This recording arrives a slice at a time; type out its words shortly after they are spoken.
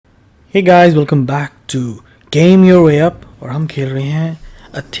Hey guys, welcome back to Game Your Way Up और हम खेल रहे हैं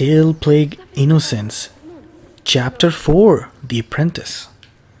A Tale Plague Innocence Chapter 4 The Apprentice।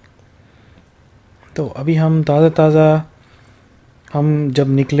 तो अभी हम ताज़ा हम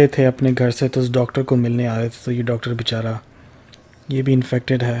जब निकले थे अपने घर से तो उस डॉक्टर को मिलने आ रहे थे, तो ये डॉक्टर बेचारा ये भी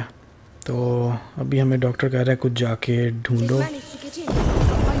इन्फेक्टेड है। तो अभी हमें डॉक्टर कह रहा है कुछ जाके ढूंढो।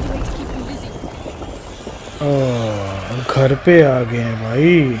 घर पे आ गए हैं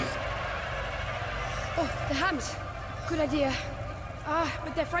भाई। Good idea.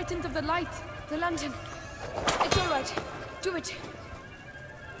 But they're frightened of the light, the lantern. It's all right. Do it.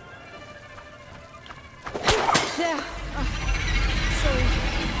 There. Sorry.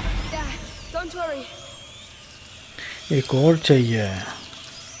 There. Don't worry. एक और चाहिए।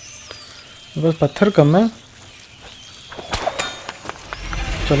 बस पत्थर कम है।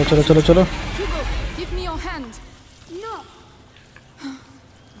 चलो चलो चलो चलो। Hugo, give me your hand. No.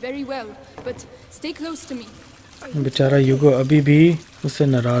 Very well, but stay close to me. बेचारा यूगो अभी भी उससे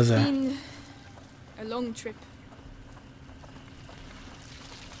नाराज है।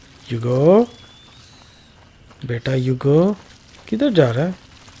 यूगो बेटा, यूगो किधर जा रहा है?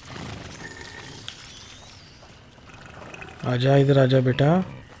 आजा इधर, आजा बेटा।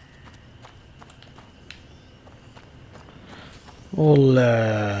 ओले।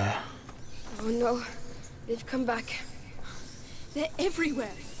 Oh no, they've come back. They're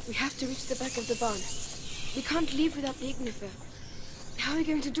everywhere. We have to reach the back of the barn. We can't leave without the ignifer. How are we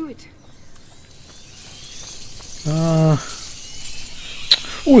going to do it?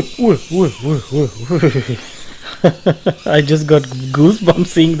 I just got goosebumps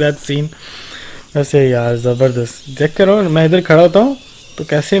seeing that scene. ऐसे यार ज़बरदस्त। Check करो, मैं इधर खड़ा होता हूँ तो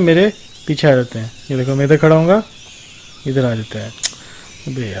कैसे मेरे पीछे आ जाते हैं। ये देखो, मैं इधर खड़ा हूँगा, इधर आ जाते हैं।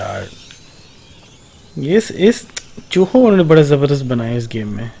 अबे यार, ये इस चूहों उन्होंने बड़े ज़बरदस्त बनाए इस गेम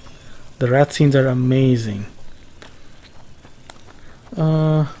में। The rat scenes are amazing.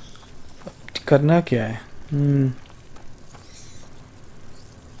 करना क्या है?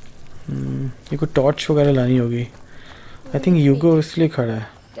 ये कोई टॉर्च वगैरह लानी होगी। I think यूगो इसलिए खड़ा है।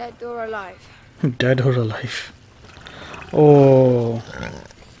 Dead or alive? Dead or alive. ओह,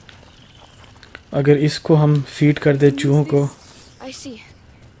 अगर इसको हम फीड कर दे चूहों को। I see.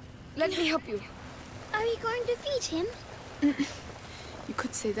 Let me help you. Are we going to feed him? You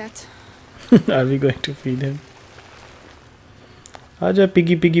could say that. Are we going to feed him? आजा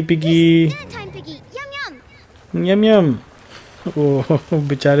piggy piggy piggy. Time, Piggy. Yum yum. यम यम। ओह,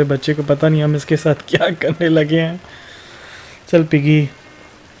 बेचारे बच्चे को पता नहीं हम इसके साथ क्या करने लगे हैं। चल पिगी,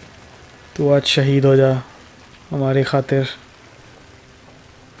 तू आज शहीद हो जा हमारे खातिर।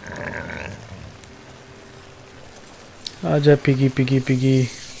 आजा piggy piggy piggy.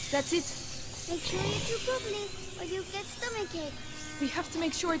 That's it. Make sure you chew properly or you'll get stomachache. We have to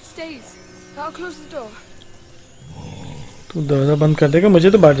make sure it stays. I'll close the door. तू दरवाजा बंद कर देगा,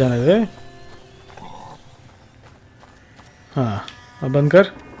 मुझे तो बाहर जाने दे। हाँ, अब बंद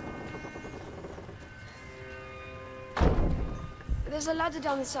कर। There's a ladder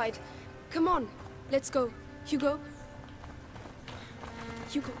down the side. Come on, let's go. Hugo.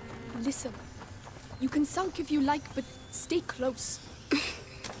 Hugo, listen. You can sulk if you like, but stay close.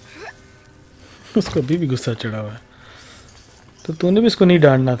 उसको अभी भी गुस्सा चढ़ा हुआ है। तो तूने भी इसको नहीं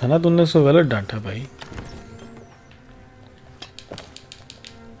डांटना था ना, तूने इसको गलत डांटा भाई।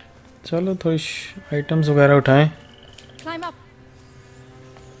 चलो थोड़ी आइटम्स वगैरह उठाएं। Climb up.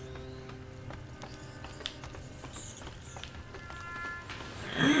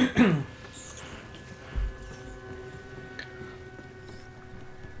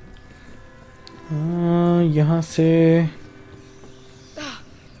 यहाँ से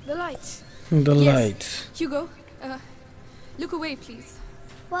The lights. the Yes. lights। Hugo, look away, please.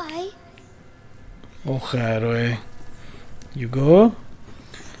 Why? ओ खैर ओए, यूगो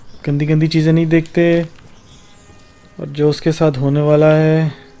गंदी गंदी चीज़ें नहीं देखते, और जो उसके साथ होने वाला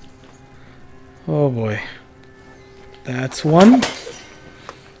है। Oh boy, that's one. What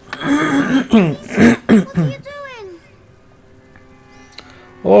are you doing?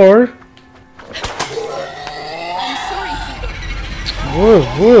 और I'm sorry, Hugo.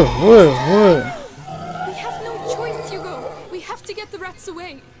 वो We have no choice, Hugo. We have to get the rats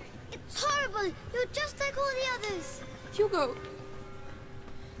away. It's horrible. You're just like all the others. Hugo,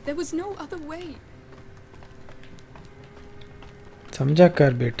 there was no other way. समझा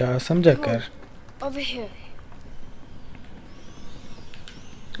कर बेटा, समझा कर। Over here.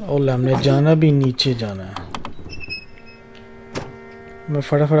 और हमने जाना भी नीचे जाना है। मैं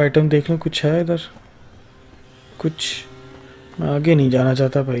फटाफट आइटम देख लूँ, कुछ है इधर कुछ। मैं आगे नहीं जाना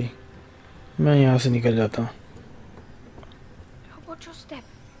चाहता भाई, मैं यहाँ से निकल जाता हूँ। Watch your step.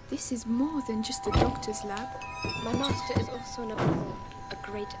 This is more than just a doctor's lab. My master is also an above all, a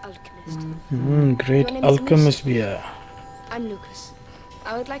great alchemist. Great Your name is alchemist भी है. I'm Lucas.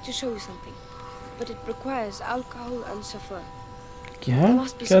 I would like to show you something, but it requires alcohol and sulfur. क्या There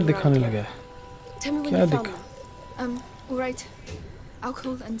must be क्या some दिखाने around लगा? here. Tell me when क्या you found दिखा? them. All right.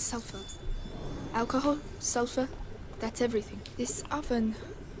 Alcohol and sulfur. Alcohol, sulfur, that's everything. This oven,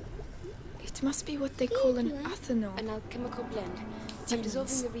 it must be what they call an ethanol. An alchemical blend. I'm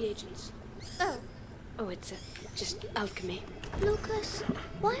dissolving the reagents. Oh, Oh, it's just alchemy. Lucas,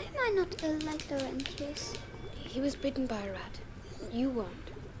 why am I not ill like Laurentius? He was bitten by a rat. You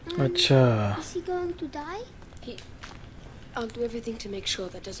weren't. अच्छा. Is he going to die? I'll do everything to make sure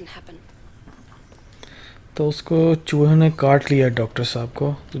that doesn't happen. तो उसको चूहे ने काट लिया doctor साहब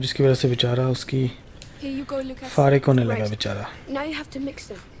को, तो जिसकी वजह से बेचारा उसकी Here you go, Lucas. फारिक होने लगा Right. बेचारा. Now you have to mix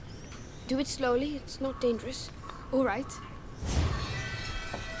them. Do it slowly. It's not dangerous. All right.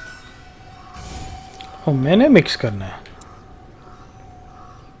 और मैंने मिक्स करना है.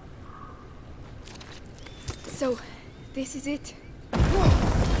 So, this is it.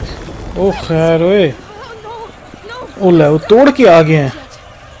 ओ खैर ओए. Oh no! No! ओ ले वो तोड़ के आ गए हैं.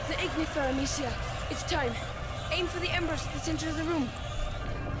 The ignifer, Amicia. It's time. Aim for the embers at the center of the room.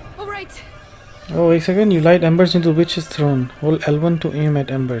 All right. Oh, एक second. You light embers into which is thrown. Hold L1 to aim at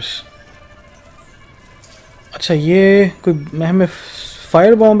embers. अच्छा ये कोई हमें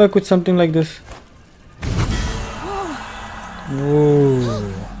fire bomb है कुछ something like this. Whoa.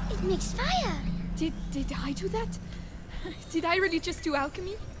 It makes fire. Did I do that? Did I really just do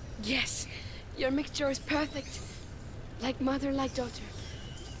alchemy? Yes. Your mixture is perfect. Like mother, like daughter.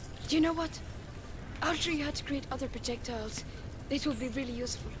 Do you know what? I'll show you how to create other projectiles. It will be really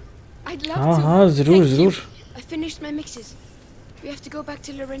useful. I'd love हाँ to. हाँ ज़रूर Thank you. ज़रूर. I finished my mixes. We have to go back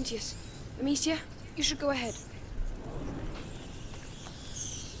to Laurentius. Amicia, you should go ahead.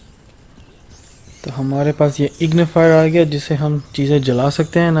 तो हमारे पास ये इग्निफायर आ गया जिससे हम चीज़ें जला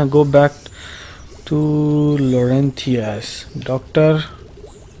सकते हैं ना. Go back to लॉरेंथियस. डॉक्टर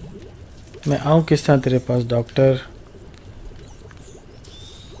मैं आऊँ किस तरह तेरे पास डॉक्टर?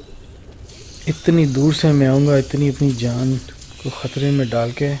 इतनी दूर से मैं आऊँगा, इतनी अपनी जान को ख़तरे में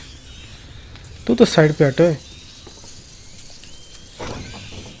डाल के. तू तो साइड पे हटो.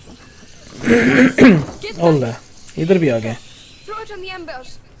 ओला इधर भी आ गए. Throw it on the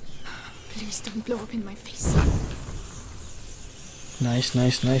embers. Please don't blow up in my face. Nice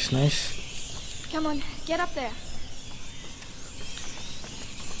nice nice nice. Come on, get up there.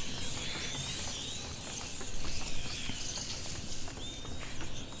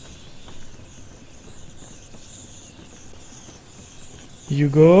 You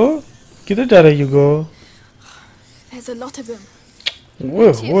go. किधर जा रहे you go? There's a lot of them.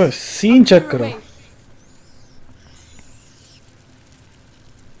 वो scene check करो. Away.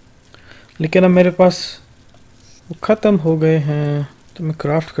 लेकिन अब मेरे पास वो ख़त्म हो गए हैं, तो मैं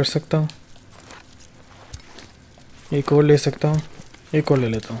क्राफ्ट कर सकता हूँ. एक और ले सकता हूँ. एक और ले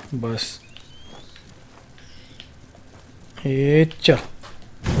लेता हूँ बस. ये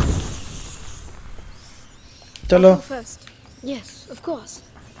चलो Go first. Yes, of course.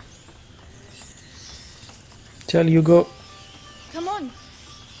 चल you go. Come on.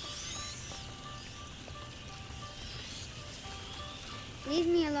 Leave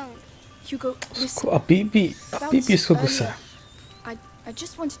me alone. Hugo, उसको listen. अभी भी इसको गुस्सा है. I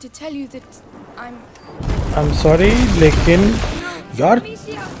just wanted to tell you that I'm... I'm sorry लेकिन यार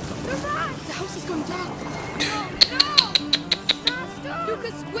Amicia, the rat! The house is going down.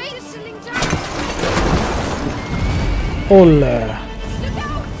 Lucas, wait! It's settling down! Ola Look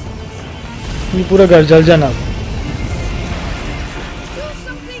out! ये पूरा घर जल जाना. Do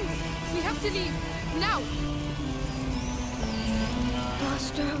something! We have to leave. Now.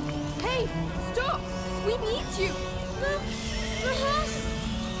 Master! Hey, stop. We need you. The house!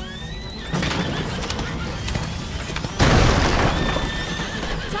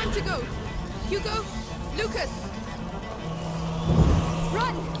 Time to go. Hugo, Lucas.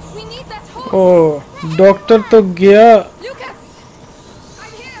 Run. We need that horse. O doctor तो गया. Lucas.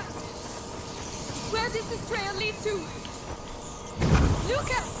 I'm here. Where does this trail lead to?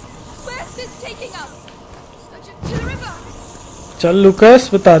 Lucas, where's this taking us? To the river! चल Lucas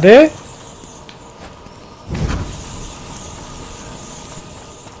बता दे.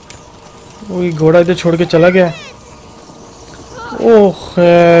 वो ये घोड़ा इधर छोड़ के चला गया. ओह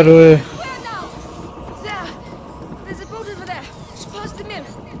खैर ओए. Where now? There! There's a boat over there, just past the mill.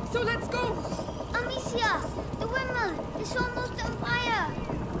 So let's go. Amicia, the windmill is almost on fire.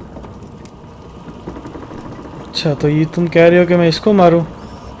 अच्छा तो ये तुम कह रहे हो कि मैं इसको मारूं?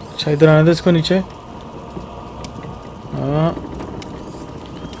 अच्छा इधर आने दे इसको नीचे. हाँ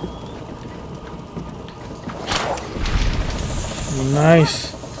नाइस।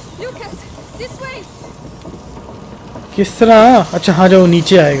 Lucas, this way. किस तरह? अच्छा हाँ, जो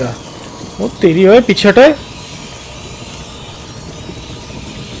नीचे आएगा वो तेरी ओए पीछे हटे।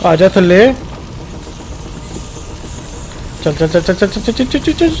 आजा थल्ले। चल चल चल चल चल चल चल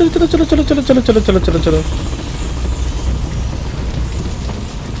चल चल चल चलो चलो चलो चलो चलो चलो चलो चलो।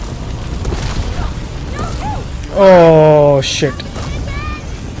 ओह शिट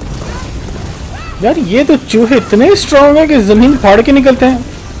यार, ये तो चूहे इतने स्ट्रांग हैं कि जमीन फाड़ के निकलते हैं।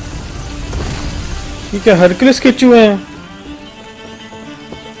 ये क्या हरक्यूलिस के चूहे हैं?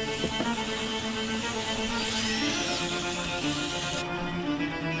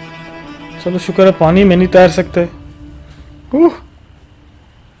 चलो शुक्र है पानी में नहीं तैर सकते।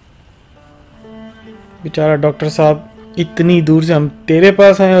 बेचारा डॉक्टर साहब, इतनी दूर से हम तेरे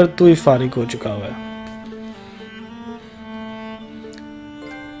पास आए और तू ही फारिग हो चुका हुआ है।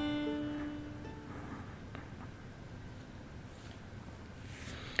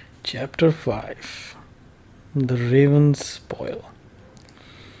 Chapter 5 the Raven spoil.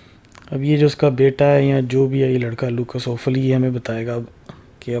 अब ये जो उसका बेटा है या जो भी है, ये लड़का लूकस, होपफुली ये हमें बताएगा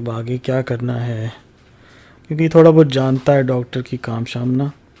कि अब आगे क्या करना है, क्योंकि थोड़ा बहुत जानता है डॉक्टर की काम शाम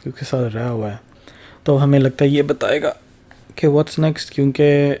ना, क्योंकि साथ रहा हुआ है। तो हमें लगता है ये बताएगा कि व्हाट्स नेक्स्ट, क्योंकि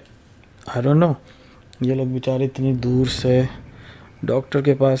आई डोंट नो, ये लोग बेचारे इतनी दूर से डॉक्टर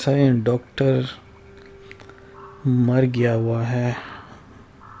के पास आए, डॉक्टर मर गया हुआ है।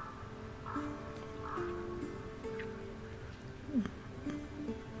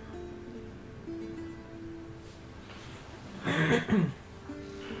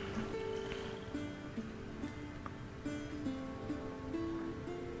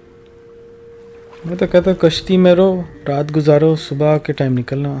 मैं तो कहता कश्ती में रहो, रात गुजारो, सुबह के टाइम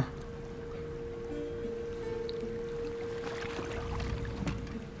निकलना।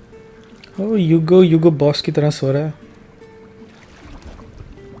 ओ युगो बॉस की तरह सो रहा है।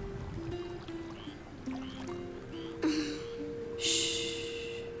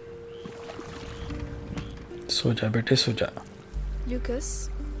 सो जा बेटे, सो जा। Lucas,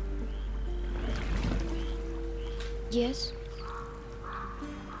 Yes?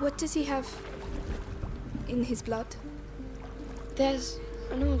 what does he have in his blood? There's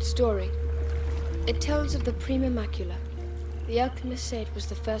an old story. It tells of the prima macula. The alchemist said it was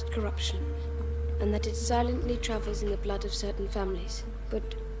the first corruption, and that it silently travels in the blood of certain families.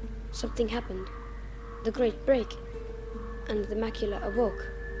 But something happened. The Great Break. And the macula awoke.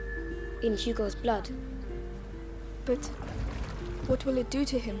 In Hugo's blood. But what will it do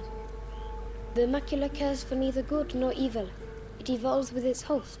to him? The macula cares for neither good nor evil. It evolves with its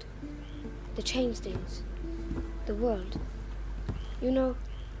host. The changelings. The world. You know,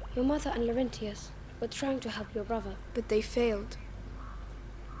 your mother and Laurentius were trying to help your brother. But they failed.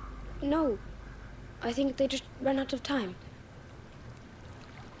 No. I think they just ran out of time.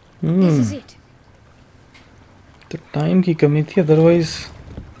 This is it. तो time की कमी थी, otherwise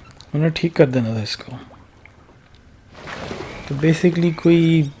उन्हें ठीक कर देना था इसको। तो बेसिकली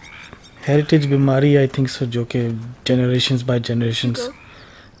कोई हेरिटेज बीमारी आई थिंक सो, जो कि जनरेशंस बाय जनरेशंस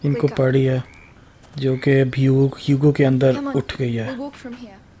इनको पड़ी है, जो कि अभी ह्यूगो के अंदर उठ गई है। We'll walk from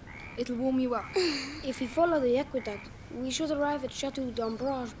here. It'll warm you up. If we follow the aqueduct, we should arrive at Chateau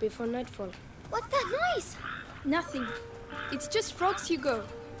d'Ambrage before nightfall. What's that noise? Nothing. It's just frogs, Hugo.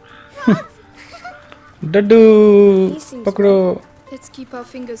 Daddu These things पकड़ो। Let's keep our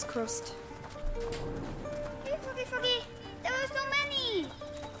fingers crossed. Hey, Froggy, Froggy! There are so many!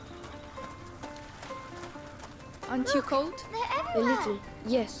 Aren't you cold? They're A everywhere! little,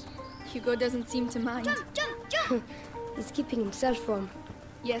 yes. Hugo doesn't seem to mind. Jump, jump, jump! He's keeping himself warm.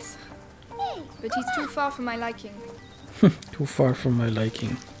 Yes, Hey, but he's too far for my liking. Too far from my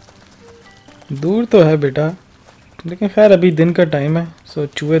liking. दूर तो है बेटा, लेकिन खैर अभी दिन का time है, सो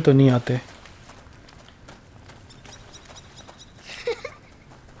चूहे तो नहीं आते।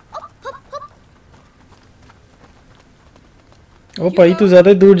 ओ भाई, तू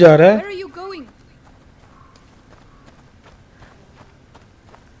ज्यादा दूर जा रहा है। Where are you going?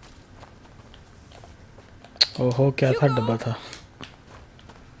 ओहो, क्या था, डब्बा था।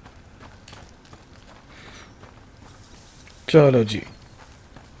 चलो जी,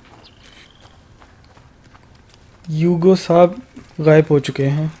 यूगो साहब गायब हो चुके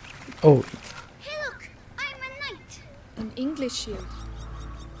हैं। ओह, hey look! I'm a knight! An English shield.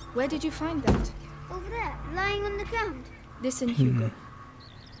 Where did you find that? Over there, lying on the ground. Listen, Hugo.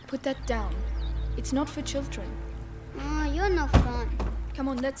 Put that down. It's not for children. Oh, you're no fun. Come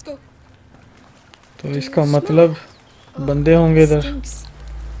on, let's go. तो इसका मतलब बंदे होंगे इधर। Stinks.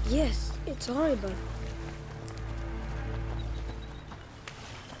 Yes, it's horrible.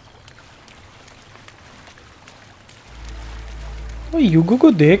 ओ युगो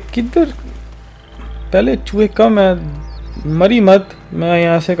को देख किधर, पहले चूहे कम है, मरी मत, मैं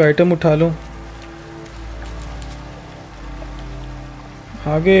यहाँ से एक आइटम उठा लूँ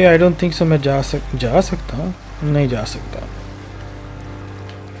आगे। आई डोंट थिंक सो मैं जा सकता हूँ, नहीं जा सकता।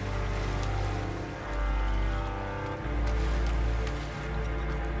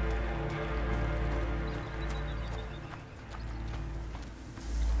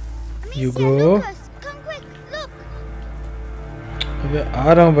 युगो, Lucas, come quick, look. अबे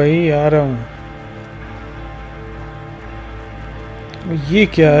आ रहा हूँ भाई, आ रहा हूँ। ये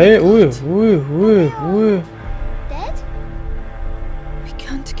क्या है? ओए ओए ओए ओए, Dead? We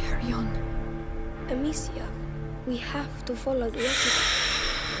can't carry on. Amicia, we have to follow the evidence.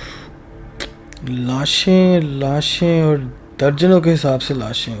 लाशें लाशें और दर्जनों के हिसाब से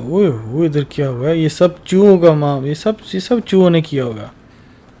लाशें। ओए ओए, इधर क्या हुआ है? ये सब चूहों का माम, ये सब चूहों ने किया होगा।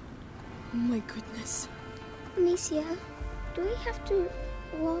 Oh my goodness. Amicia, do we have to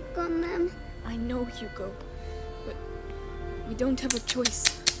walk on them? I know, Hugo. But we don't have a choice.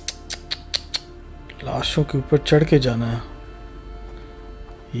 लाशों के ऊपर चढ़ के जाना है।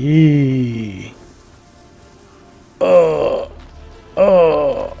 ये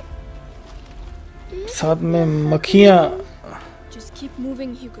साथ में मक्खियाँ। Just keep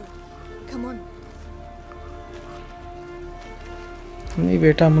moving, Hugo. Come on. नहीं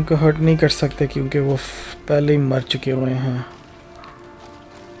बेटा, हम उनको हर्ट नहीं कर सकते क्योंकि वो पहले ही मर चुके हुए हैं।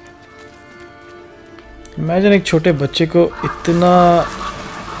 इमेजिन एक छोटे बच्चे को इतना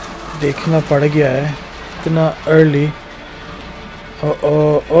देखना पड़ गया है, इतना early. O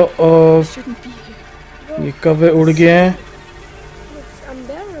O O O, Shouldn't be here. ये कौवे उड़ गए हैं। It's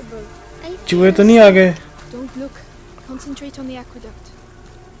unbearable. चूहे तो नहीं आ गए? Don't look. Concentrate on the aqueduct.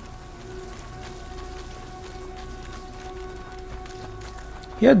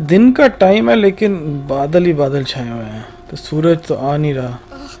 यार दिन का टाइम है लेकिन बादल ही बादल छाए हुए हैं, तो सूरज तो आ नहीं रहा।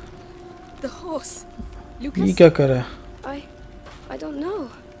 The horse. ये Lucas. क्या कर रहा है? I don't know.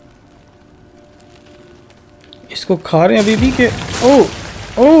 इसको खा रहे हैं अभी भी के? ओ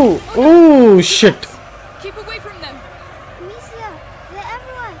ओ oh shit. Keep away from them. Amicia, they're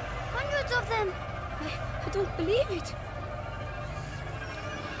everywhere. Hundreds of them. I don't believe it.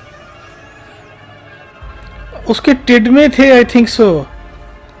 उसके टिड में थे आई थिंक सो,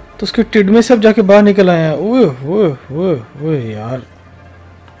 तो उसके टिड में सब जाके बाहर निकल आए हैं। ओए ओए ओए ओए यार,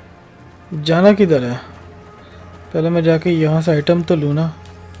 जाना किधर है? पहले मैं जाके यहाँ से आइटम तो लूँ ना।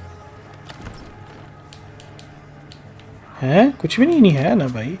 है कुछ भी नहीं है ना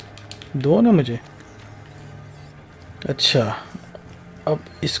भाई, दो ना मुझे। अच्छा, अब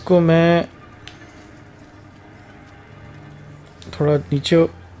इसको मैं थोड़ा नीचे,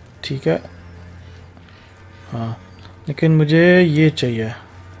 ठीक है हाँ, लेकिन मुझे ये चाहिए।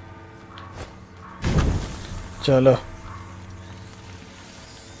 चलो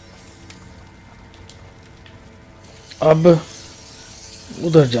अब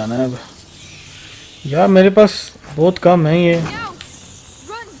उधर जाना है। अब यार मेरे पास बहुत कम है ये। Now.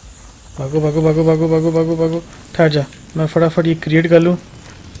 Run. भागो भागो भागो भागो भागो भागो भागो, ठहर जा, मैं फटाफट ये क्रिएट कर लूँ।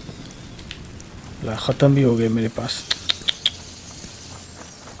 ला, ख़त्म भी हो गए मेरे पास।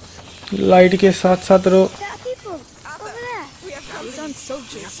 लाइट के साथ साथ रहो। There are people over there. We have those on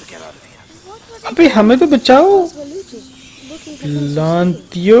soldiers. What were they? अबे हमें तो बचाओ Those were looters looking for things to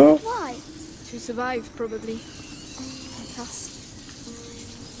लांतियो। Why? To survive, probably. Like us.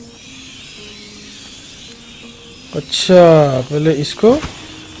 अच्छा पहले इसको,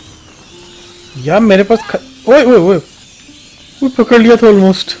 यार मेरे पास ओए ओए ओए ओए, पकड़ लिया था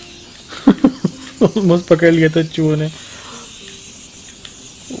ऑलमोस्ट। ऑलमोस्ट पकड़ लिया था चूहों ने।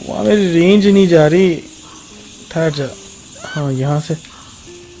 वहाँ मेरी रेंज नहीं जा रही। ठहर जा, हाँ यहाँ से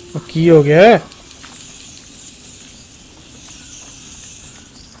की हो गया है।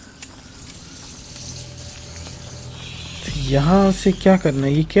 यहाँ से क्या करना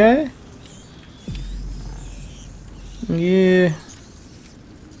है? ये क्या है? ये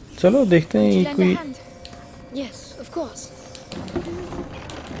चलो देखते हैं। ये Lend a कोई hand. Yes, of course.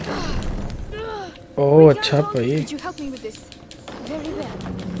 ओह अच्छा भाई, Could you help me with this? Very well.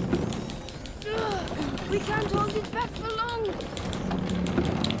 We can't hold it back for long.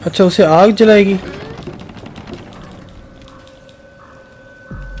 अच्छा उसे आग जलाएगी।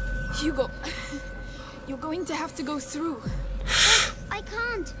 Hugo, you're going to have to go through. I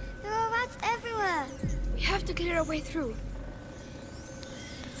can't. There are rats everywhere. We have to clear our way through.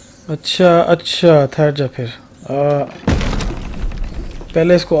 अच्छा अच्छा, ठहर जा फिर।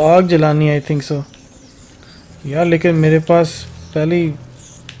 पहले इसको आग जलानी है आई थिंक सो यार, लेकिन मेरे पास पहले ही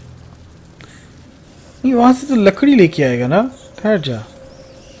नहीं, वहां से तो लकड़ी लेके आएगा ना। ठहर जा।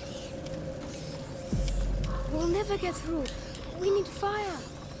 We'll never get through. We need fire.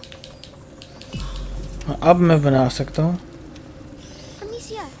 हाँ, अब मैं बना सकता हूँ।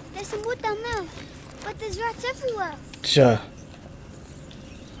 Amicia, there's some wood down there. But there's rats everywhere. अच्छा,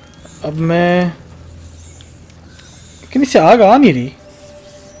 अब मैं लेकिन इससे आग आ नहीं रही।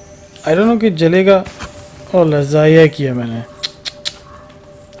 आई डोंट नो कि जलेगा। और लजाया किया मैंने।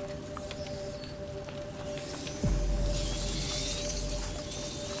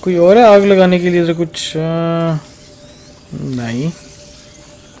 कोई और है आग लगाने के लिए? तो कुछ नहीं।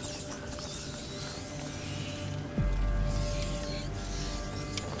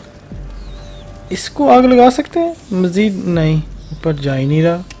 इसको आग लगा सकते हैं मजीद? नहीं, ऊपर जा ही नहीं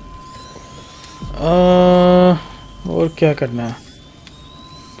रहा। और क्या करना है?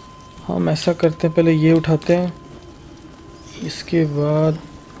 हम ऐसा करते हैं, पहले ये उठाते हैं, इसके बाद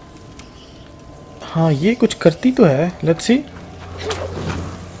हाँ ये कुछ करती तो है। Let's see.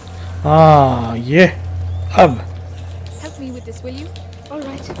 हाँ ये अब Help me with this, will you? All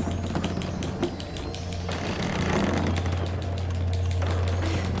right.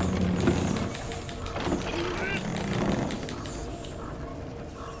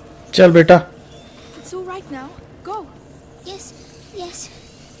 चल बेटा। It's all right now. Go. Yes, yes.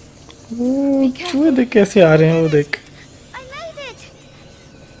 वो चूहे देख कैसे आ रहे हैं, वो देख। I made it.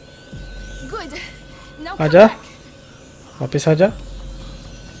 Good. Now come आजा, back. वापस आजा।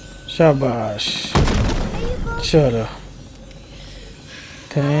 शाबाश, There you go. चलो,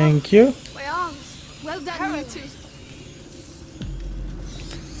 thank you. My arms. Well done, you two.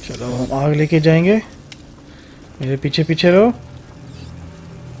 चलो हम आग लेके जाएंगे। मेरे पीछे पीछे रहो।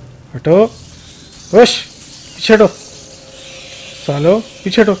 हटो, वश पीछे हटो, सालो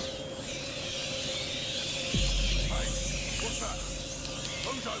पीछे हटो।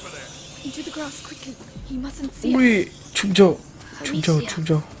 Into the grass quickly. He mustn't see us. उई, छुप जाओ, छुप जाओ, छुप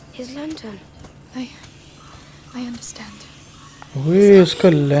जाओ। His lantern. I understand. ओए उसका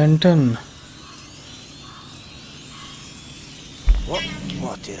lantern.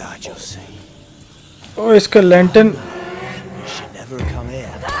 What did I just say? ओ इसका lantern. You should never come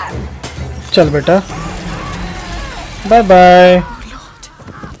here. चल बेटा, bye bye. Oh Lord.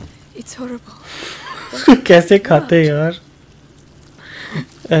 It's horrible. कैसे खाते हैं यार,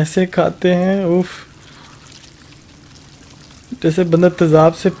 ऐसे खाते हैं। उफ, जैसे बंदा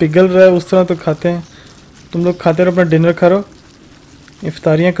तेजाब से पिघल रहा है उस तरह तो खाते हैं। तुम लोग खाते रहो, अपना डिनर करो,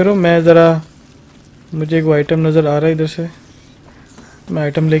 इफ्तारियाँ करो। मैं ज़रा, मुझे एक आइटम नज़र आ रहा है इधर से, मैं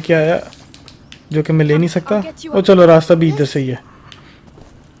आइटम लेके आया जो कि मैं ले नहीं सकता। ओ चलो, रास्ता भी इधर से ही है।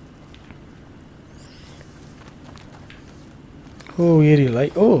 ओ ये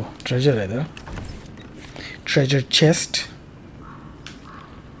रियलाइज, ओ ट्रेजर है इधर, ट्रेजर चेस्ट।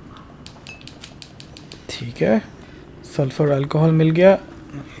 ठीक है, सल्फर अल्कोहल मिल गया।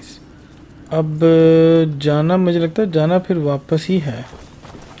 अब जाना, मुझे लगता है जाना फिर वापस ही है।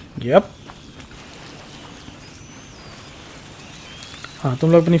 यप, हाँ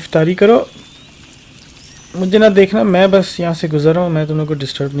तुम लोग अपनी इफ्तारी करो, मुझे ना देखना, मैं बस यहाँ से गुजर रहा हूँ, मैं तुम लोग को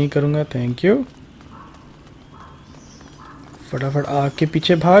डिस्टर्ब नहीं करूँगा। Thank you. फटाफट आग के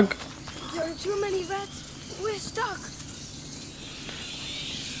पीछे भाग। There are too many rats. We're stuck.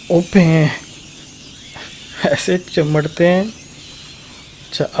 ओपे हैं, ऐसे चमड़ते हैं।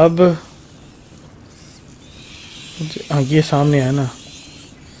 अच्छा अब हाँ ये सामने है ना,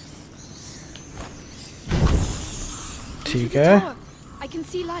 ठीक है। Tower. I can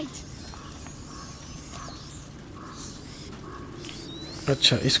see light.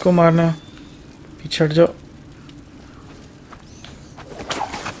 अच्छा इसको मारना है, पीछे हट जाओ।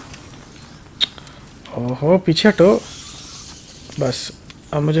 ओहो पीछे हटो, बस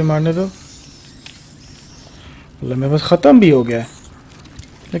अब मुझे मारने दो। मतलब मेरे पास ख़त्म भी हो गया है,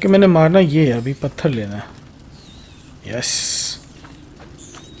 लेकिन मैंने मारना ये है, अभी पत्थर लेना है। Yes,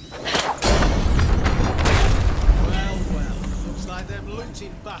 Looks like them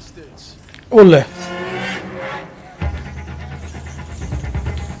looting bastards. ओले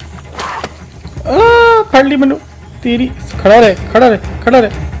फाड़ ली मैंने तेरी। खड़ा रहे, खड़ा रहे, खड़ा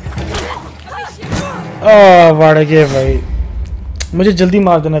रहे। वाड़ गए भाई, मुझे जल्दी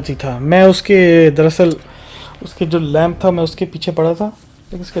मार देना चाहिए था। मैं उसके, दरअसल उसके जो लैंप था मैं उसके पीछे पड़ा था,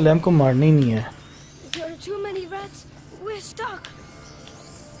 लेकिन उसके लैंप को मारना ही नहीं है। There are too many rats. We're stuck.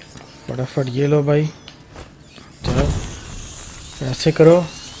 फटाफट ये लो भाई, चलो ऐसे करो।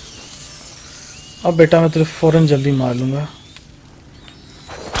 अब बेटा मैं तुझे फौरन जल्दी मार लूँगा।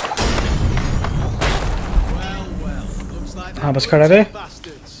 Looks like हाँ them बस खड़ा रहे, looting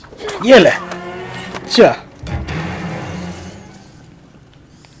bastards. ये ले चा।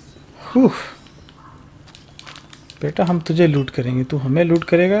 बेटा हम तुझे लूट करेंगे, तू हमें लूट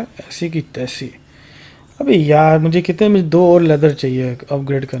करेगा, ऐसी की तैसी। अबे यार मुझे कितने में 2 और लेदर चाहिए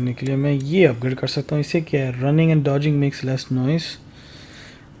अपग्रेड करने के लिए। मैं ये अपग्रेड कर सकता हूँ। इसे क्या है, running and dodging makes less noise.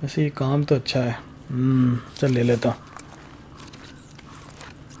 वैसे ये काम तो अच्छा है। चल ले लेता हूँ।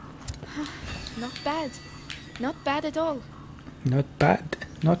 Not bad. Not bad at all.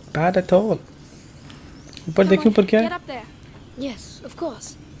 Not bad at all. ऊपर Come देखिए on, ऊपर क्या get है। up there. Yes, of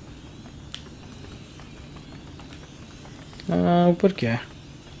course. ऊपर क्या है,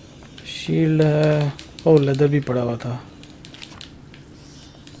 शील्ड है। ओ लेदर भी पड़ा हुआ था।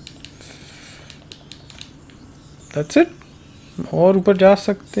 That's it. और ऊपर जा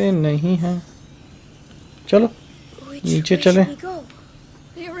सकते नहीं हैं। चलो नीचे Way चले। should we go?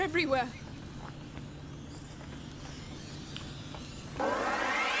 They are everywhere.